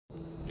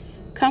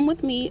Come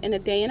with me in a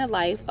day in the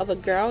life of a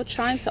girl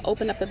trying to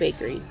open up a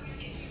bakery.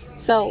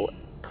 So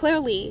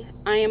clearly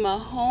I am a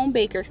home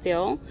baker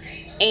still,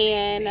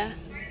 and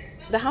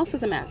the house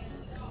is a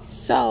mess.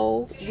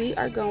 So we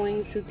are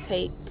going to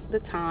take the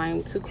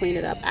time to clean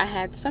it up. I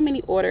had so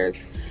many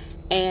orders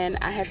and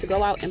I had to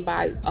go out and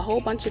buy a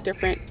whole bunch of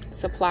different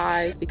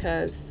supplies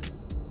because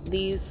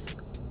these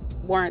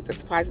weren't the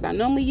supplies that I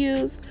normally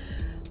use.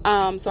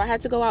 So I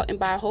had to go out and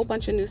buy a whole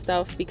bunch of new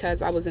stuff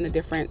because I was in a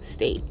different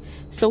state.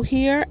 So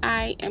here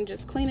I am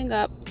just cleaning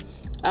up,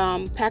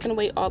 packing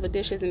away all the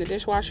dishes in the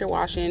dishwasher,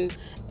 washing,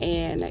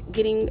 and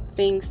getting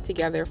things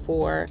together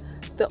for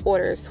the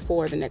orders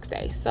for the next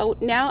day. So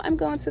now I'm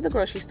going to the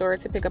grocery store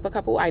to pick up a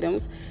couple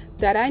items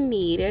that I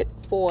needed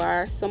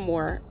for some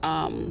more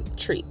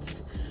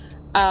treats.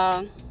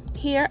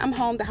 Here I'm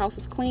home, the house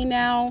is clean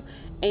now,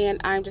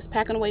 and I'm just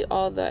packing away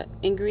all the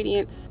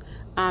ingredients.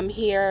 I'm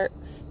here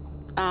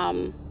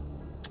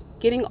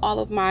getting all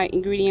of my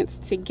ingredients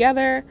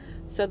together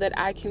so that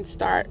I can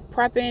start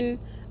prepping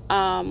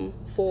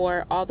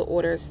for all the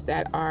orders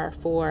that are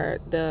for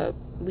the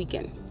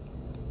weekend.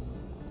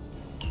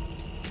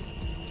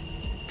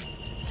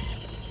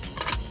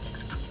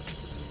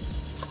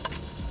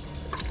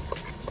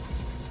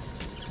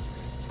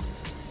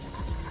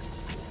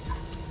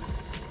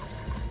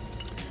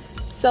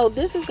 So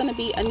this is going to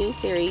be a new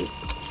series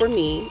for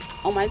me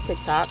on my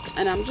TikTok,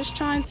 and I'm just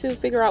trying to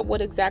figure out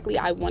what exactly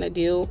I want to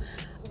do.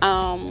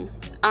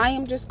 I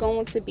am just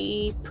going to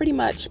be pretty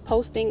much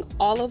posting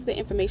all of the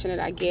information that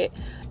I get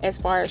as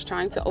far as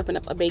trying to open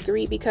up a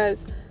bakery,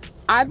 because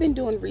I've been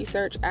doing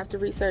research after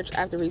research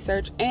after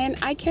research, and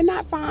I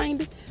cannot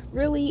find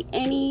really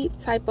any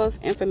type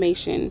of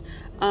information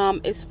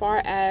as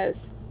far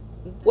as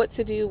what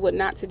to do, what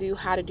not to do,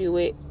 how to do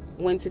it,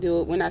 when to do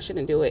it, when I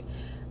shouldn't do it,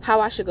 how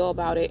I should go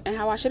about it, and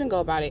how I shouldn't go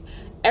about it.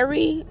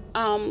 Every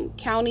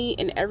county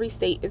in every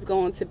state is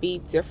going to be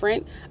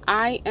different.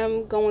 I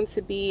am going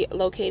to be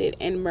located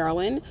in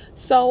Maryland,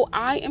 so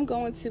I am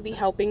going to be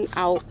helping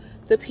out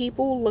the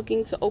people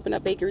looking to open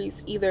up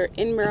bakeries either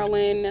in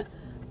Maryland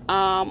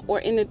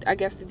or in the, I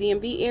guess, the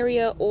DMV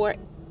area. Or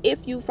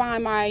if you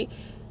find my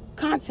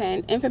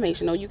content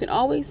informational, you can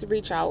always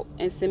reach out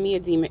and send me a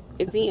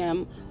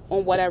DM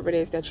on whatever it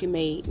is that you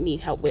may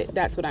need help with.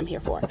 That's what I'm here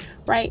for,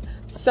 right?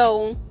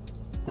 So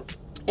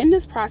in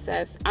this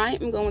process, I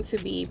am going to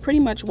be pretty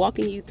much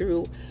walking you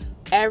through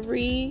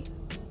every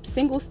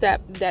single step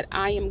that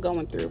I am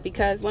going through,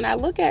 because when I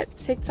look at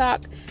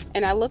TikTok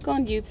and I look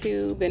on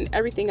YouTube and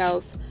everything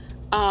else,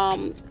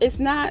 it's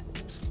not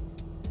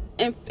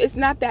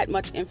that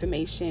much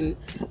information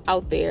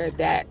out there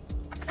that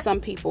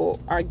some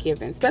people are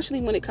given,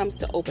 especially when it comes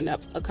to open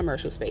up a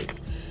commercial space.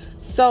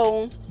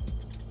 So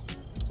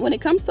when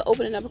it comes to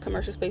opening up a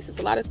commercial space, it's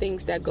a lot of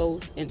things that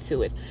goes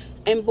into it.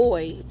 And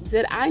boy,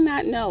 did I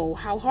not know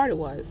how hard it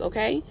was,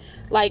 okay?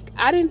 Like,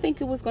 I didn't think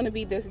it was going to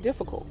be this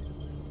difficult.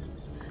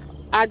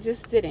 I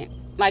just didn't.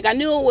 Like, I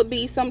knew it would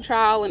be some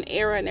trial and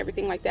error and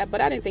everything like that,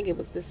 but I didn't think it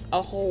was this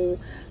a whole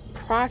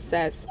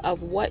process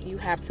of what you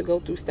have to go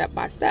through step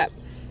by step.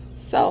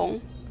 So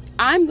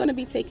I'm going to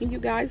be taking you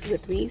guys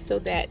with me so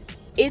that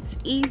it's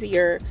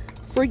easier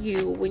for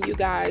you when you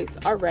guys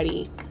are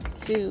ready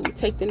to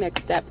take the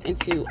next step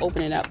into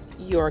opening up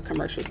your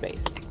commercial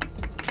space.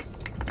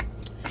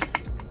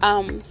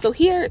 So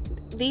here,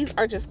 these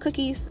are just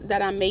cookies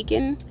that I'm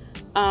making,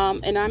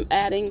 and I'm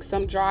adding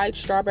some dried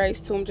strawberries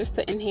to them just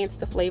to enhance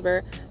the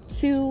flavor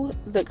to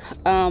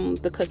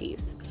the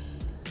cookies.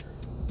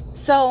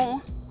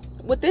 So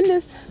within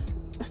this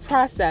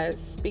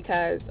process,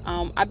 because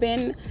I've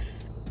been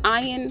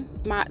eyeing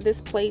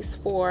this place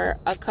for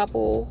a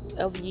couple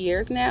of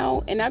years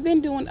now, and I've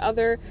been doing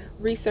other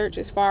research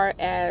as far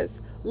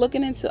as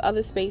looking into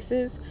other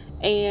spaces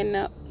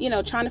and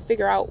trying to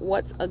figure out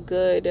what's a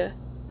good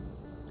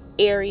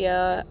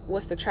area,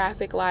 what's the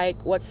traffic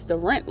like, what's the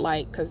rent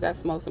like, because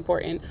that's most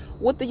important,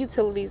 what the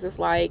utilities is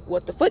like,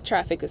 what the foot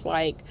traffic is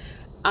like,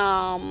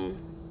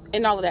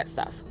 and all of that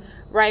stuff,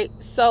 right?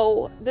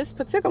 So this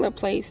particular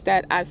place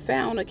that I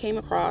found or came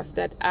across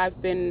that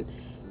I've been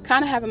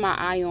kind of having my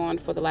eye on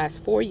for the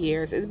last 4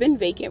 years, it's been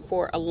vacant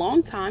for a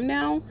long time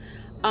now.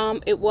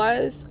 It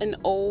was an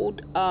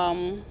old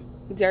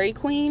Dairy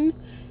Queen,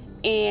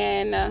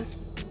 and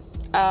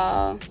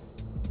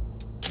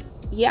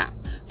yeah,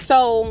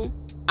 so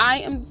I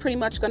am pretty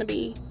much going to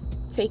be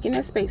taking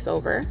this space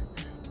over,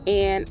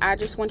 and I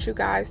just want you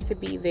guys to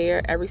be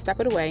there every step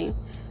of the way,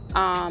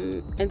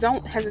 and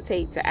don't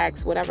hesitate to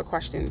ask whatever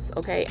questions,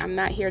 okay? I'm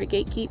not here to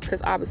gatekeep,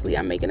 because obviously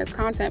I'm making this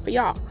content for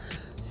y'all.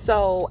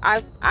 So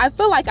I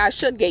feel like I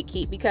should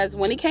gatekeep, because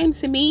when it came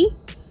to me,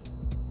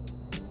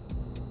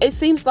 it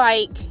seems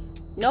like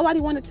nobody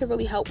wanted to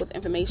really help with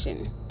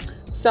information.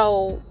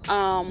 So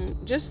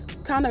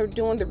just kind of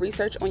doing the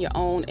research on your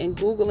own and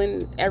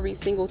Googling every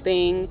single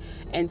thing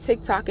and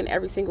TikToking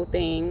every single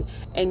thing,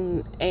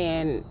 and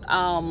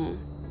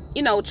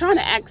trying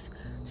to ask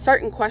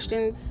certain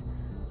questions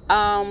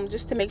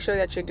just to make sure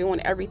that you're doing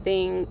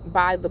everything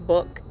by the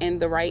book in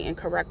the right and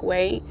correct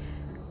way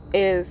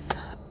is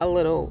a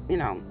little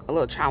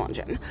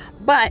challenging.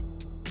 But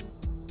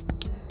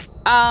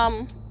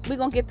We're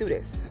gonna get through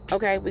this,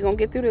 okay? We're gonna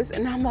get through this,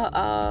 and I'm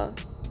gonna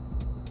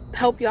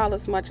help y'all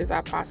as much as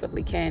I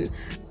possibly can.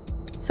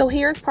 So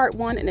here's part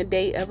 1 in a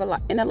day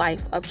in a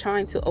life of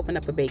trying to open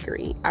up a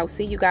bakery. I'll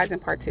see you guys in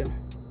part 2.